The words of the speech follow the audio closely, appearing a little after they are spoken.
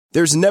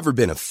There's never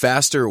been a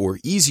faster or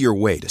easier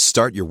way to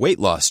start your weight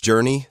loss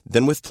journey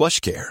than with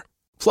PlushCare.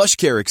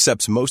 PlushCare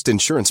accepts most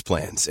insurance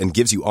plans and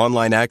gives you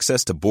online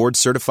access to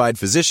board-certified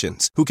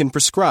physicians who can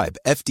prescribe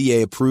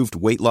FDA-approved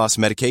weight loss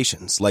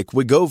medications like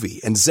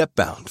Wegovy and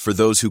Zepbound for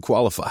those who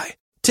qualify.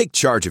 Take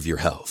charge of your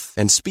health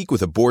and speak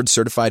with a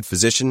board-certified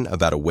physician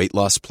about a weight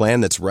loss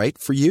plan that's right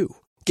for you.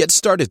 Get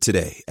started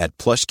today at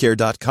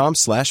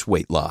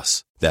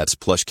plushcare.com/weight-loss. That's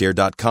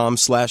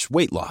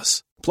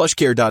plushcare.com/weight-loss.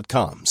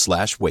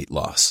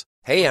 plushcare.com/weight-loss.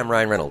 Hey, I'm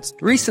Ryan Reynolds.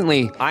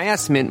 Recently, I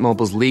asked Mint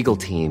Mobile's legal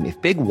team if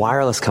big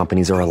wireless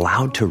companies are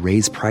allowed to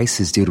raise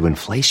prices due to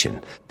inflation.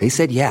 They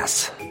said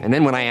yes. And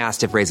then when I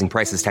asked if raising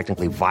prices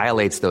technically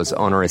violates those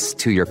onerous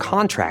two-year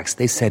contracts,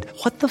 they said,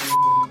 "What the f***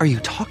 are you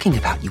talking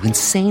about, you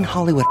insane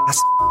Hollywood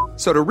ass?"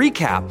 So to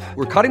recap,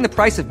 we're cutting the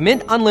price of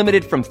Mint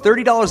Unlimited from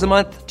 $30 a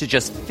month to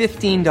just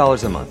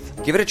 $15 a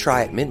month. Give it a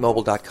try at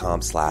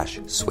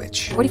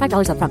mintmobile.com/switch.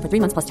 $45 up front for 3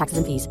 months plus taxes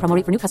and fees. Promo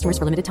rate for new customers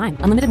for limited time.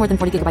 Unlimited more than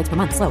 40 gigabytes per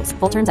month. Slows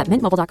full terms at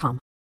mintmobile.com.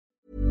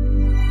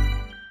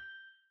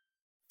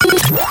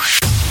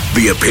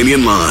 The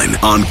Opinion Line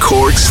on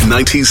Cork's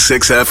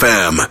 96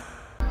 FM.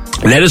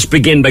 Let us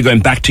begin by going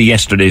back to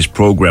yesterday's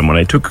programme when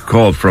I took a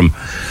call from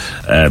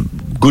a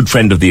good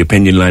friend of the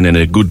Opinion Line and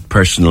a good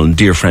personal and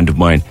dear friend of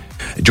mine,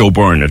 Joe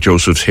Byrne at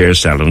Joseph's Hair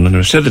Salon. And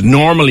I said that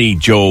normally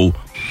Joe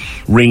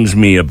rings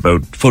me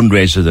about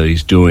fundraisers that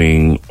he's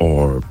doing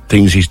or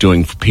things he's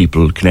doing for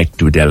people connected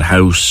to Adele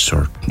House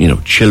or,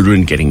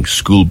 children getting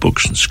school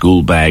books and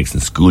school bags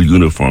and school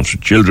uniforms for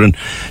children,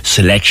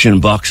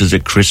 selection boxes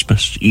at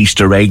Christmas,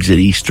 Easter eggs at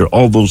Easter,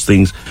 all those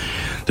things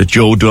that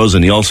Joe does.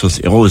 And he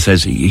always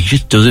says he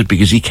just does it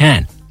because he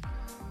can.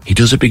 He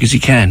does it because he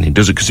can. He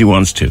does it because he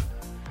wants to.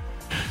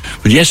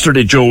 But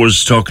yesterday Joe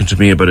was talking to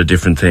me about a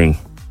different thing.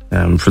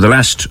 For the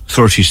last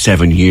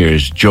 37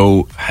 years,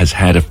 Joe has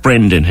had a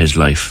friend in his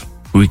life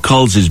who he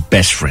calls his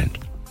best friend.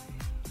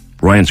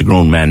 Ryan's a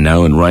grown man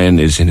now, and Ryan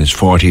is in his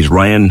 40s.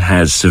 Ryan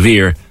has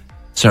severe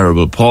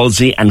cerebral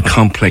palsy and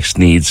complex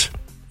needs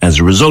as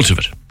a result of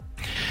it.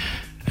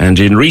 And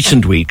in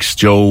recent weeks,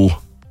 Joe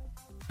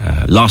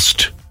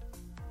lost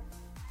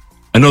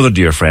another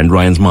dear friend,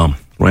 Ryan's mom.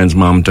 Ryan's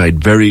mom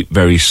died very,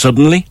 very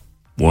suddenly,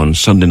 one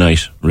Sunday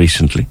night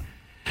recently,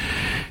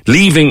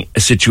 leaving a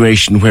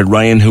situation where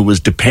Ryan, who was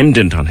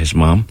dependent on his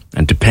mom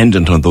and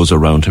dependent on those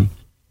around him,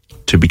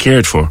 to be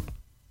cared for.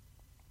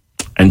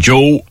 And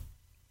Joe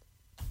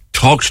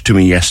talked to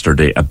me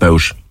yesterday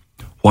about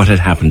what had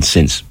happened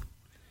since.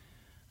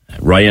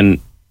 Ryan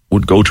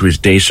would go to his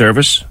day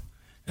service,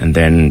 and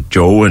then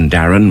Joe and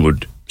Darren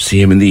would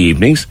see him in the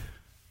evenings,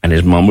 and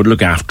his mom would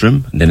look after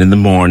him, and then in the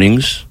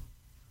mornings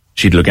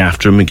she'd look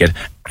after him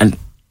and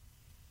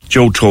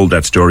Joe told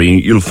that story.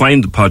 You'll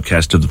find the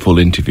podcast of the full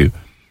interview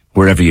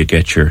wherever you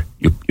get your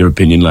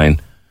Opinion Line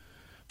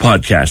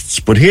podcasts.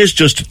 But here's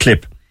just a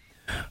clip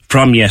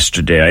from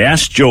yesterday. I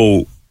asked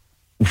Joe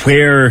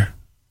where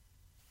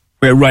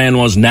Ryan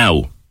was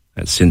now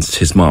since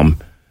his mom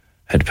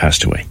had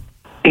passed away.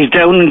 He's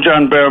down in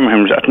John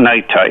Birmingham's at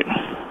night time.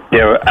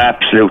 They're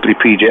absolutely,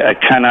 PJ, I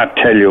cannot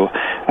tell you,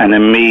 an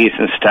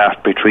amazing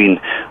staff between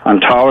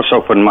Antares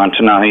up in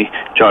Montanahi,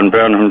 John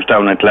Birmingham's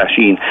down at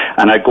Lasheen,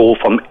 and I go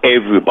from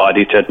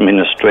everybody to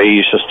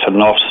administrators, to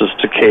nurses,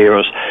 to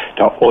carers.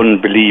 They're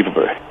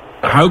unbelievable.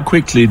 How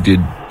quickly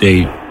did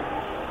they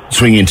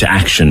swing into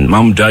action?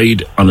 Mom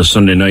died on a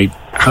Sunday night.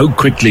 How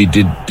quickly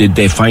did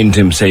they find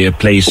him, say, a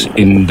place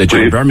in the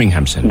John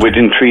Birmingham Centre?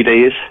 Within 3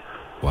 days.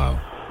 Wow.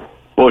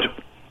 But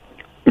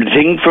the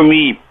thing for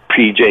me,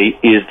 PJ,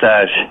 is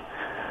that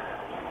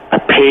a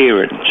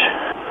parent,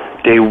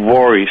 they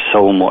worry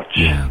so much.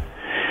 Yeah.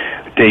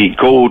 They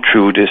go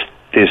through this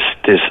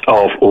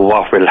of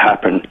what will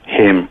happen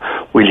him.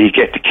 Will he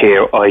get the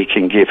care I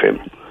can give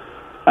him?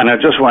 And I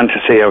just want to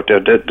say out there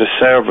that the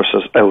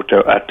services out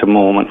there at the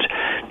moment,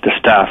 the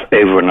staff,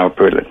 everyone are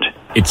brilliant.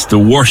 It's the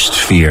worst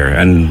fear,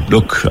 and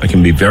look, I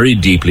can be very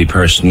deeply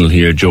personal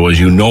here, Joe, as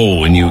you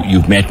know, and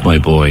you've met my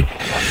boy.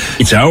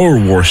 It's our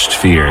worst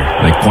fear,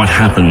 like what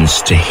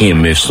happens to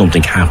him if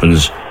something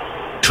happens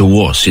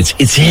to us.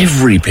 It's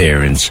every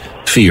parent's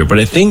fear. But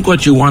I think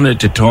what you wanted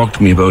to talk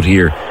to me about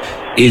here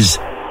is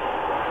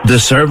the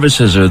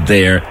services are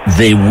there,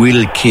 they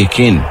will kick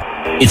in.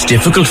 It's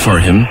difficult for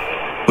him,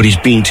 but he's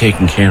being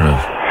taken care of.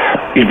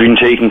 He's been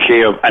taken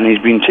care of, and he's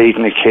been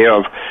taken care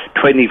of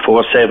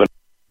 24/7.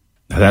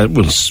 That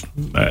was,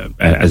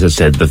 as I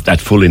said,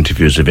 that full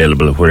interview is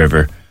available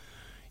wherever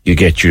you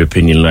get your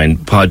Opinion Line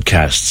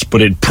podcasts.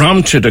 But it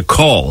prompted a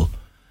call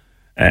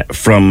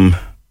from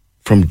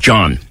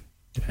John.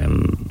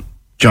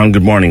 John,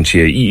 good morning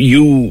to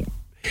you.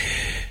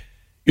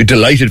 You're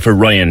delighted for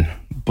Ryan,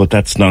 but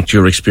that's not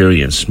your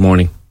experience.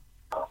 Morning.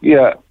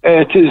 Yeah,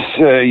 it is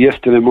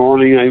yesterday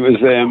morning. I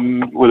was,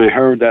 when I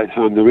heard that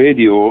on the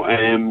radio,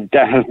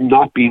 that has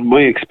not been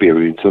my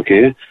experience,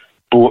 okay?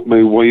 Both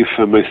my wife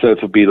and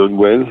myself have been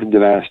unwell in the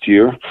last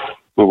year.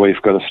 My wife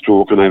got a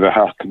stroke and I have a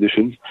heart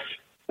condition.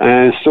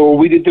 So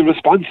we did the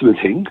responsible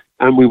thing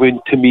and we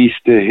went to meet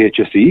the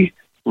HSE,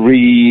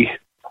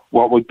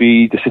 what would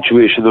be the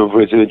situation of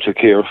residential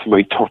care for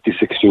my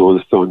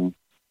 36-year-old son,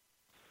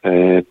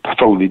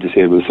 profoundly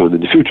disabled son, in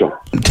the future.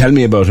 Tell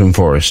me about him,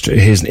 Forrest.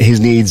 His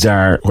needs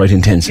are quite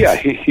intensive. Yeah,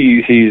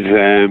 he's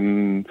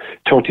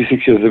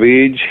 36 years of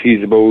age.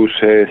 He's about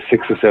 6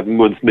 or 7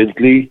 months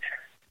mentally.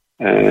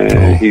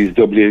 He's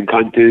doubly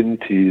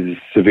incontinent. He's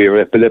severe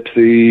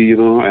epilepsy. He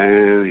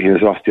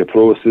has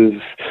osteoporosis.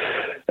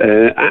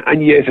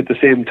 And yet, at the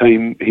same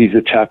time, he's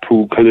a chap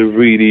who kind of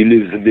really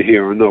lives in the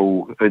here and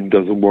now and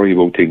doesn't worry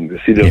about things.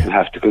 He doesn't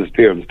have to, because his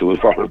parents do it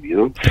for him,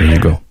 There you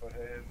go.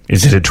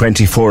 Is it a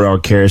 24-hour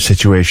care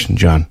situation,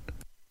 John?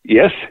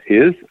 Yes, he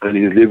is. And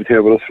he's lived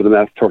here with us for the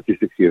last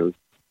 36 years.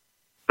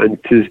 And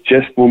it is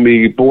just when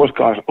we both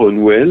got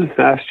unwell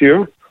last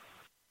year,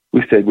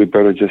 we said we'd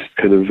better just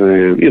kind of,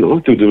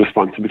 do the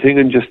responsible thing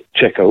and just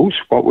check out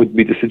what would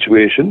be the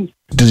situation.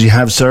 Does he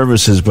have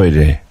services by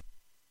day?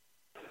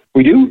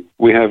 We do.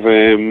 We have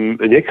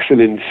an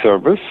excellent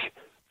service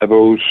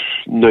about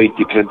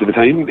 90% of the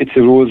time. It's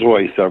a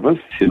Rolls-Royce service,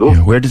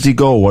 Yeah. Where does he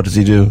go? What does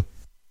he do?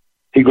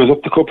 He goes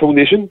up to Cup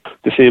Foundation,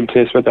 the same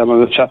place where that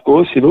other chap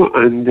goes,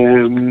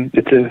 and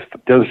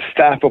there's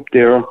staff up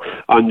there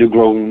on the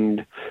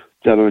ground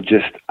that are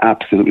just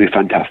absolutely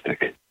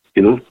fantastic,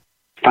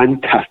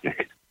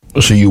 Fantastic.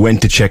 So you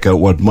went to check out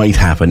what might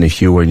happen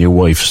if you and your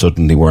wife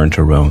suddenly weren't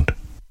around?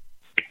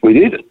 We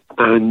did.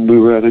 And we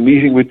were at a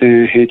meeting with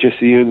the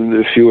HSE and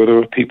a few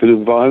other people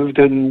involved,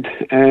 and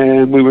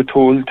we were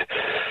told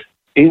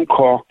in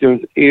Cork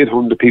there's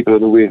 800 people on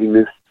the waiting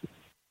list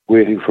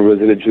waiting for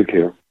residential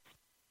care.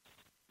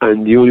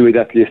 And the only way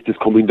that list is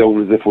coming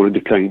down is if one of the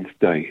clients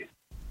die.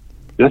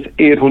 That's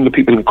 800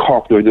 people in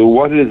Cork now. I know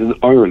what it is in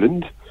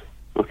Ireland,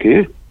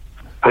 okay?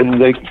 And,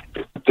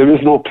 there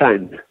is no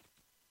plan,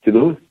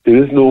 There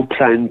is no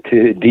plan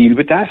to deal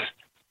with that.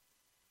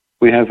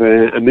 We have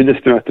a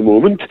minister at the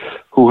moment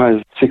who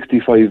has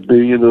 65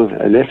 billion of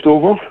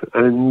leftover,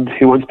 and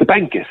he wants to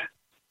bank it,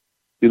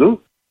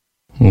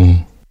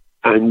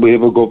 And we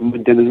have a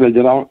government then as well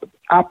that are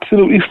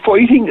absolutely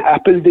fighting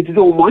Apple that they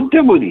don't want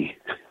their money.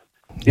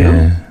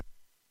 And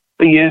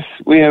yes,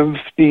 we have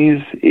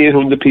these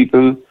 800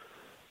 people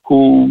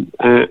who,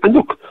 and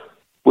look,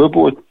 we're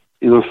both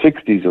in our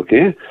 60s,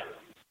 okay?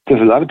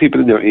 There's a lot of people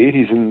in their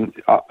 80s and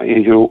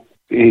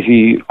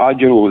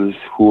 80-odd-year-olds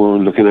who are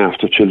looking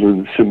after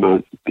children,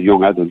 similar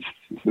young adults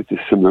with a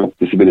similar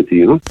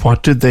disability,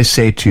 What did they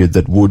say to you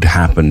that would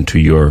happen to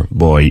your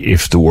boy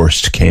if the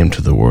worst came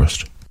to the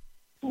worst?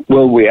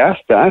 Well, we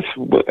asked that,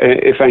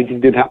 if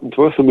anything did happen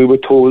to us, and we were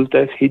told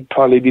that he'd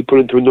probably be put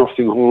into a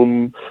nursing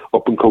home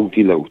up in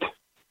County Louth.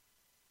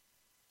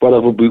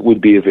 Whatever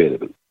would be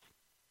available.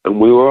 And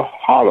we were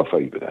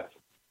horrified with that,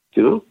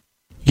 You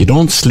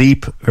don't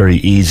sleep very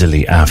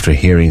easily after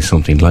hearing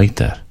something like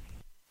that.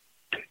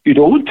 You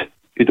don't.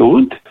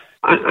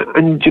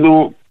 And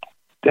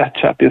that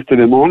chap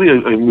yesterday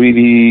morning, I'm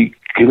really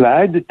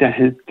glad that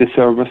the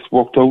service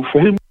worked out for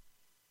him.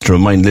 To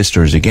remind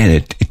listeners again,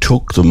 it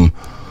took them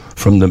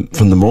from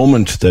the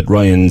moment that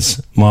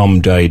Ryan's mom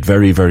died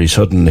very, very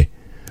suddenly.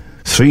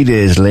 3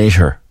 days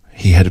later,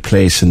 he had a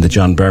place in the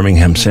John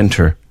Birmingham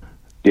Centre.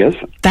 Yes.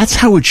 That's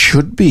how it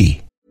should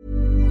be.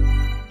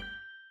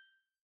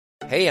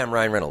 Hey, I'm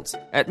Ryan Reynolds.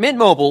 At Mint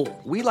Mobile,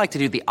 we like to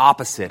do the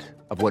opposite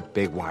of what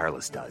Big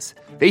Wireless does.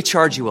 They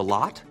charge you a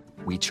lot,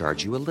 we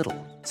charge you a little.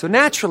 So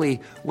naturally,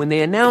 when they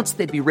announced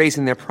they'd be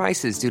raising their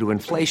prices due to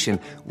inflation,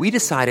 we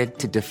decided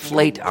to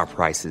deflate our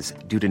prices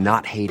due to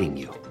not hating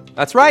you.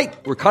 That's right.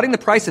 We're cutting the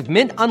price of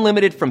Mint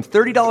Unlimited from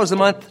 $30 a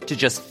month to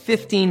just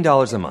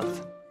 $15 a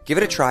month. Give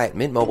it a try at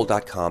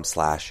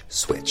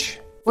mintmobile.com/switch.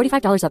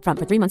 $45 up front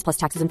for 3 months plus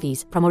taxes and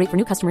fees. Promo rate for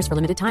new customers for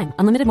limited time.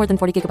 Unlimited more than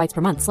 40 gigabytes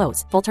per month.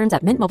 Slows full terms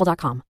at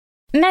mintmobile.com.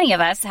 Many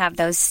of us have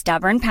those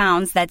stubborn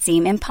pounds that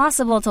seem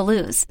impossible to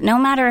lose, no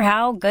matter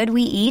how good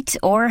we eat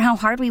or how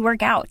hard we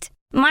work out.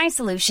 My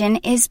solution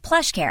is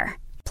PlushCare.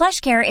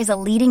 PlushCare is a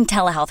leading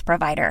telehealth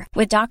provider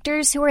with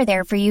doctors who are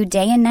there for you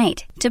day and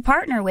night to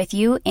partner with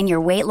you in your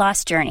weight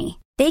loss journey.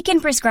 They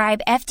can prescribe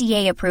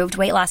FDA-approved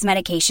weight loss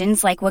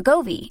medications like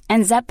Wegovy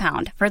and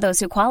Zepbound for those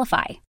who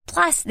qualify.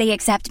 Plus, they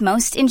accept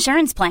most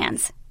insurance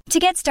plans. To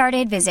get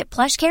started, visit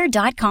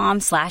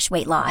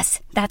plushcare.com/weightloss.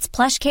 That's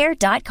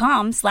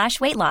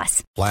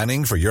plushcare.com/weightloss.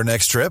 Planning for your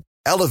next trip?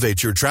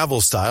 Elevate your travel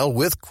style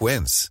with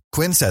Quince.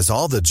 Quince has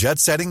all the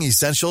jet-setting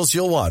essentials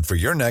you'll want for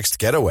your next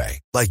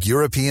getaway, like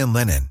European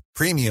linen,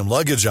 premium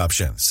luggage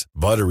options,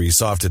 buttery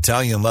soft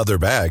Italian leather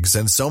bags,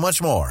 and so much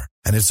more.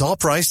 And it's all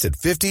priced at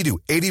 50 to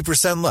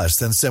 80% less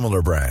than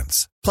similar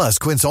brands. Plus,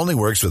 Quince only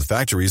works with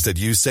factories that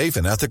use safe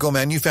and ethical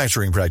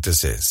manufacturing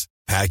practices.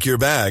 Pack your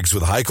bags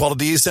with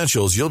high-quality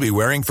essentials you'll be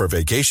wearing for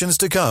vacations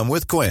to come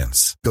with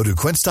Quince. Go to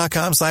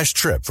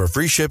quince.com/trip for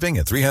free shipping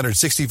and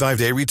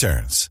 365-day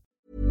returns.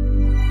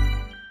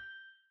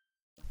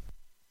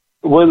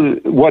 Well,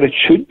 what it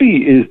should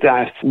be is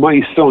that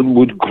my son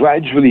would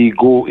gradually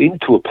go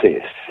into a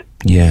place.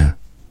 Yeah.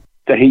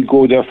 That he'd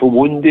go there for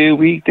 1 day a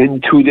week, then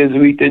 2 days a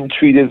week, then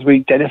 3 days a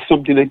week. That if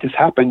something like this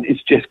happened,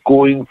 it's just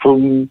going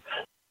from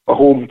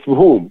home from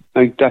home.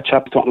 Like that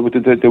chap talking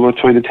about they were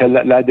trying to tell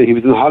that lad that he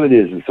was on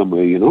holidays in some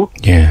way, you know?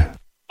 Yeah.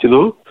 Do you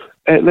know?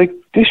 Like,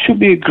 this should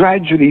be a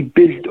gradually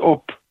built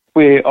up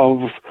way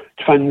of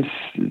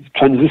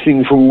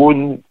transitioning from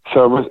one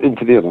service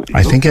into the other.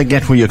 I think I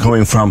get where you're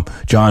coming from,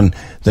 John,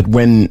 that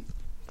when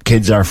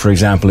kids are, for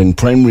example, in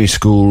primary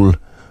school,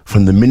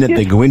 from the minute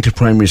they go into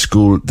primary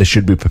school, they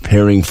should be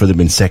preparing for them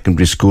in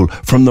secondary school.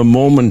 From the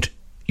moment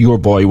your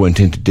boy went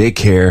into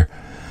daycare,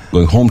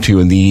 going home to you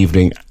in the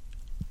evening,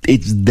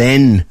 it's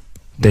then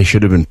they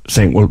should have been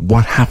saying, well,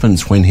 what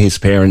happens when his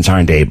parents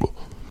aren't able?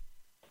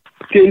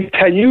 They'll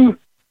tell you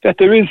that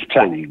there is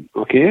planning,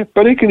 okay?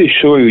 But I can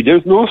assure you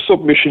there's no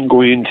submission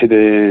going into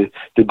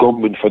the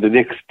government for the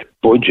next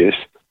budget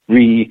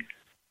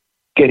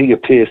getting a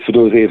place for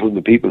those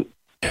 800 people.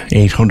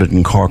 800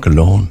 in Cork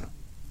alone?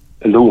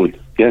 Alone,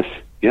 yes,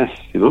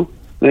 you know?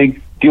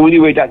 Like, the only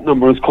way that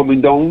number is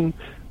coming down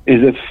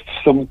is if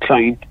some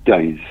client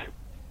dies.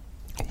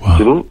 Wow.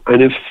 You know?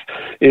 And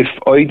if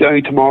I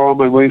die tomorrow,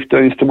 my wife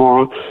dies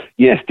tomorrow,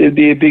 yes, there'll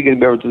be a big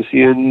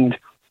emergency, and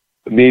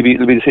maybe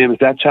it'll be the same as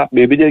that chap.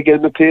 Maybe they'll get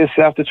him a place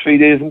after 3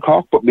 days in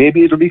Cork, but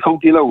maybe it'll be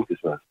County Louth as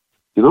well,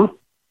 you know?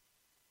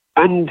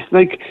 And,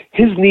 like,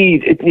 his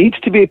need, it needs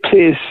to be a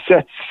place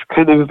that's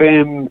kind of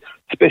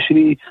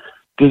specially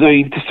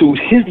designed to suit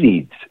his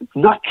needs,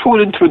 not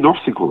thrown into a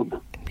nursing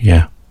home.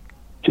 Yeah.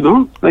 You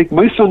know? Like,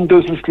 my son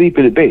doesn't sleep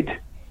in a bed,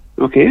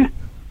 okay?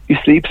 He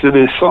sleeps in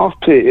a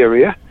soft play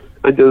area,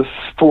 and there's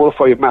 4 or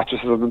 5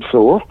 mattresses on the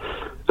floor,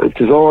 and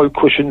there's all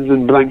cushions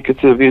and blankets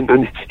and everything,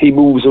 and he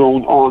moves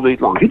around all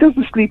night long. He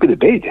doesn't sleep in a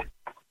bed,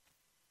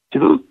 you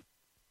know?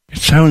 It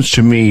sounds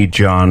to me,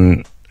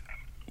 John,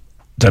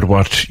 that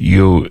what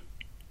you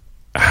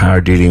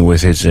are dealing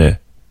with is a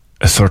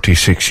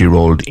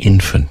 36-year-old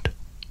infant.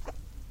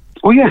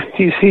 Oh yeah,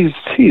 he's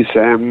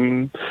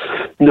 9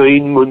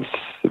 months,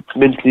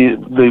 mentally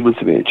 9 months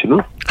of age, you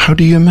know? How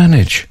do you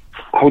manage?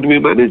 How do we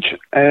manage?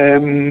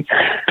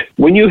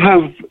 When you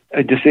have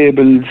a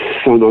disabled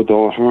son or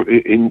daughter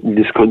in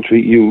this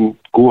country, you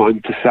go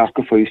on to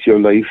sacrifice your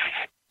life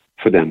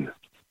for them.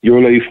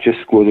 Your life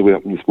just goes away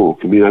up in the smoke.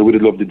 I mean, I would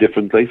have loved a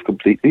different life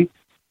completely.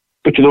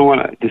 But you know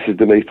what? This is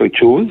the life I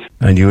chose.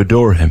 And you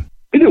adore him.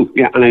 I do,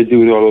 yeah, and I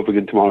do it all over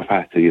again tomorrow if I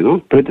have to, you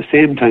know? But at the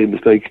same time,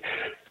 it's like,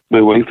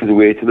 my wife is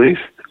away tonight.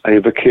 I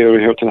have a carer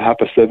here till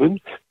 7:30.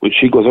 When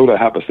she goes out at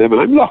 7:30,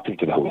 I'm locked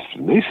into the house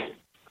tonight.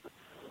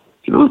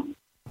 You know?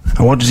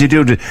 And what does he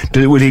do?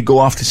 Will he go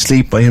off to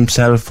sleep by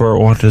himself, or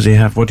what does he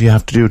have? What do you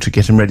have to do to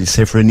get him ready,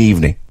 say, for an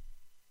evening?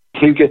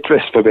 He'll get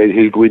dressed for bed.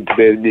 He'll go into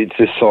bed, and it's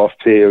a soft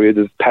play area.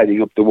 There's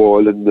padding up the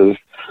wall, and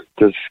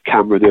there's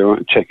camera there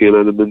checking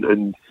on him,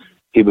 and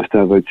he must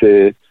have, I'd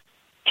say,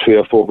 300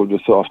 or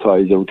 400 soft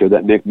toys out there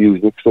that make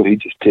music. So he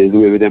just plays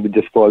away with them and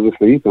just falls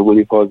asleep. And when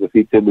he falls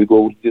asleep, then we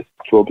go and just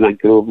throw a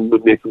blanket over him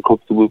and make him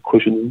comfortable with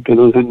cushions and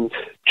pillows. And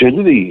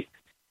generally,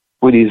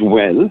 when he's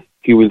well,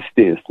 he will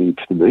stay asleep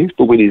for the night,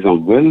 but when he's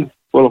unwell,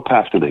 we're up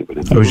half the night with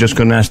him. I was just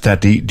going to ask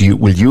that,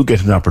 will you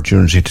get an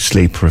opportunity to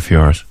sleep for a few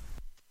hours?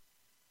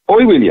 Oh,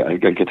 I will, yeah. I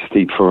get to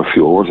sleep for a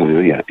few hours,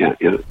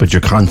 yeah. But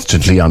you're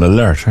constantly on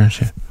alert, aren't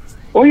you?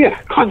 Oh,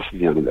 yeah,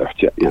 constantly on alert,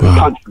 yeah. Wow.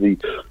 Constantly.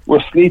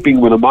 We're sleeping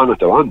with a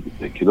monitor on,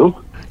 you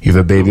know? You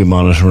have a baby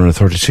monitor and a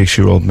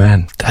 36-year-old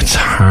man. That's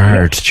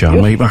hard, John.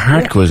 My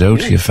heart goes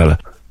out to you, fella.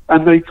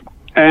 And, like,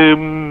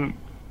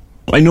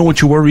 I know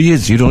what your worry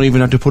is. You don't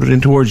even have to put it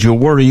into words. Your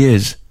worry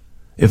is,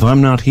 if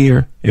I'm not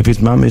here, if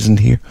his mum isn't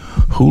here,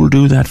 who'll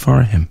do that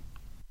for him?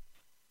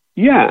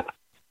 Yeah.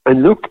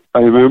 And look, I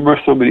remember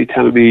somebody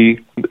telling me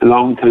a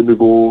long time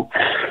ago,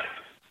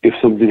 if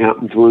something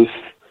happened to us,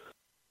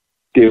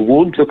 they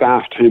won't look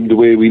after him the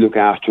way we look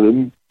after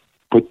him,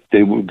 but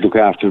they would look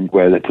after him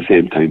well at the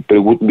same time. But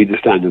it wouldn't be the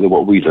standard of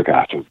what we look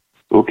after him.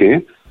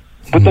 Okay?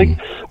 But, like,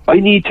 I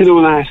need to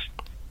know that,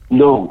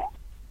 no,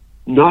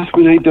 not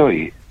when I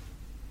die.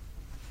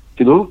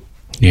 You know?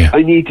 Yeah.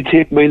 I need to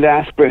take my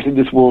last breath in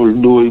this world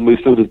knowing my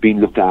son is being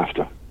looked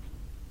after.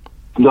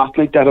 Not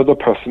like that other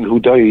person who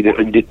died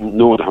and didn't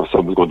know that her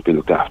son was going to be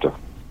looked after.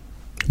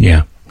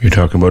 Yeah. You're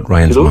talking about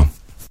Ryan's mum.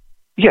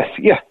 Yes,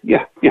 yeah. You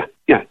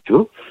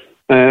know?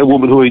 A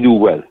woman who I knew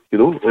well, you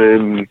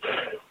know.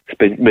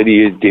 Spent many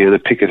years down a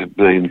picket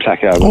line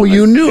placard. Oh,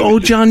 you knew? Oh,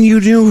 John, you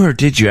knew her,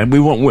 did you? And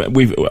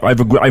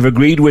I've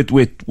agreed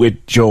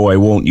with Joe. I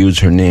won't use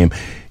her name.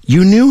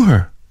 You knew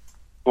her.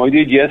 Oh, I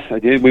did, yes, I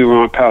did. We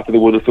were part of the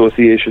One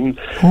Association.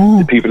 Oh.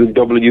 The people in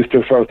Dublin used to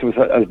refer to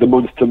us as the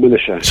Munster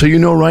Militia. So you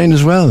know Ryan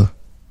as well?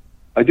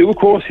 I do, of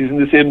course. He's in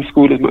the same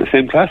school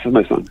same class as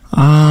my son.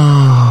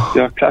 Ah.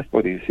 They're class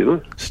buddies, you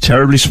know. It's a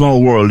terribly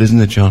small world, isn't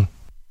it, John?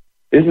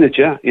 Isn't it?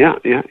 Yeah,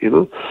 you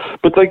know.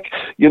 But, like,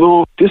 you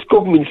know, this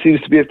government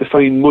seems to be able to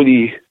find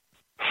money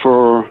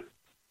for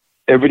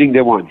everything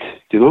they want,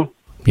 you know?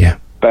 Yeah.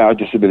 By our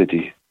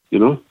disability, you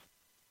know?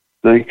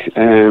 Like,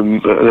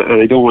 and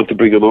I don't want to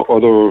bring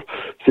other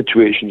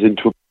situations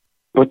into it,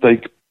 but,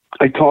 like,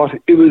 I thought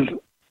it was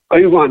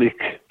ironic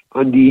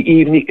on the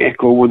Evening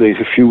Echo one night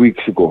a few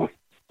weeks ago,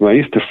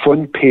 right? The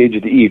front page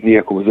of the Evening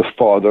Echo was a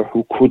father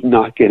who could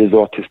not get his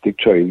autistic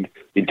child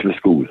into a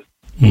school.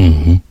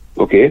 Mm-hmm.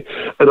 Okay,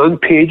 and on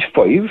page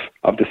 5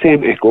 of the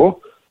same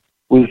Echo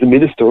was the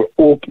minister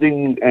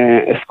opening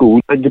a school,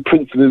 and the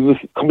principal was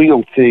coming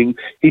out saying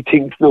he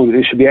thinks now that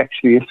there should be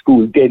actually a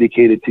school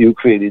dedicated to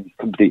Ukrainians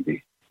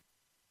completely.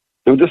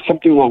 Now, there's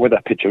something wrong with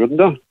that picture, isn't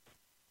there?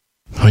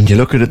 When you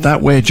look at it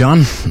that way,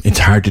 John, it's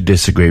hard to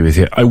disagree with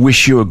you. I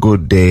wish you a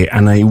good day,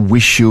 and I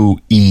wish you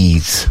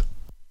ease.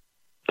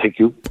 Thank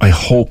you. I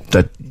hope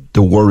that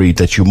the worry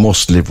that you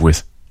must live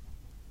with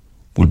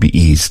will be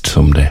eased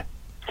someday.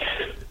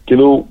 You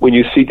know, when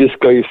you see this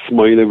guy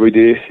smile every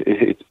day,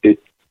 it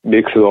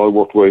makes it all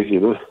worthwhile, you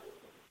know.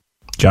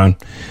 John,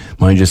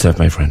 mind yourself,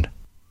 my friend.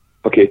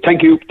 Okay,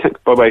 thank you.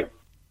 Bye-bye.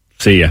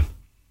 See ya.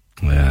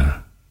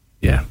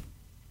 Yeah.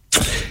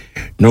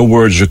 No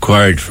words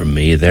required from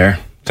me there.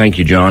 Thank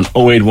you, John.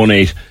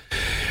 0818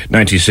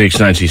 96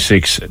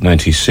 96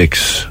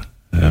 96.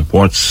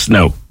 What's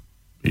now?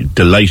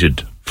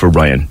 Delighted for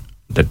Ryan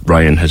that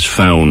Ryan has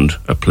found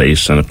a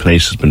place, and a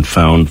place has been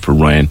found for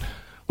Ryan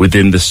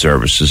within the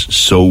services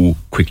so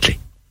quickly.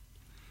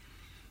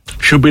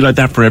 Should be like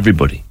that for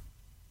everybody.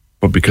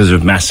 But because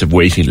of massive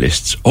waiting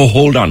lists. Oh,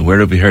 hold on. Where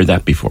have we heard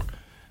that before?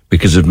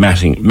 Because of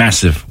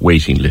massive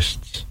waiting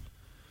lists.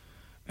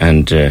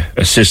 And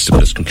a system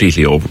that's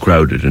completely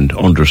overcrowded and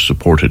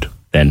under-supported,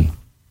 then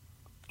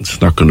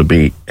it's not going to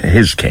be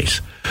his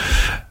case.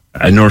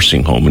 A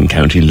nursing home in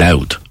County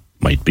Louth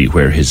might be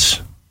where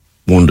his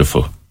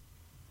wonderful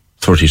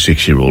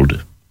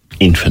 36-year-old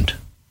infant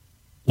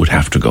would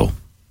have to go.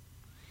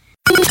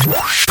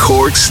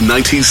 Cork's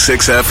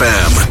 96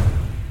 FM.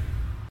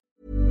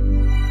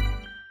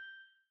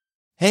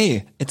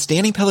 Hey, it's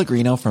Danny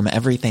Pellegrino from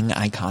Everything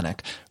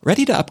Iconic.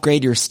 Ready to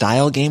upgrade your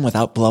style game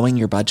without blowing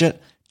your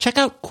budget? Check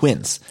out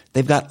Quince.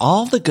 They've got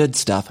all the good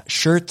stuff,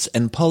 shirts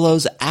and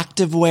polos,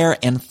 activewear,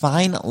 and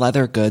fine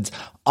leather goods,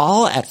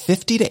 all at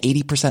 50 to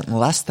 80%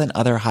 less than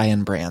other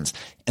high-end brands.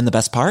 And the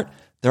best part?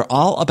 They're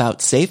all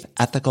about safe,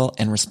 ethical,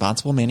 and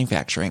responsible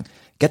manufacturing.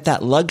 Get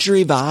that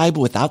luxury vibe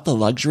without the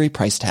luxury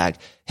price tag.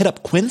 Hit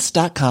up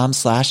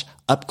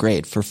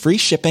quince.com/upgrade for free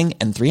shipping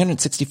and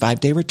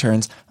 365-day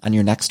returns on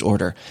your next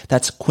order.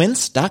 That's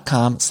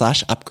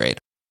quince.com/upgrade.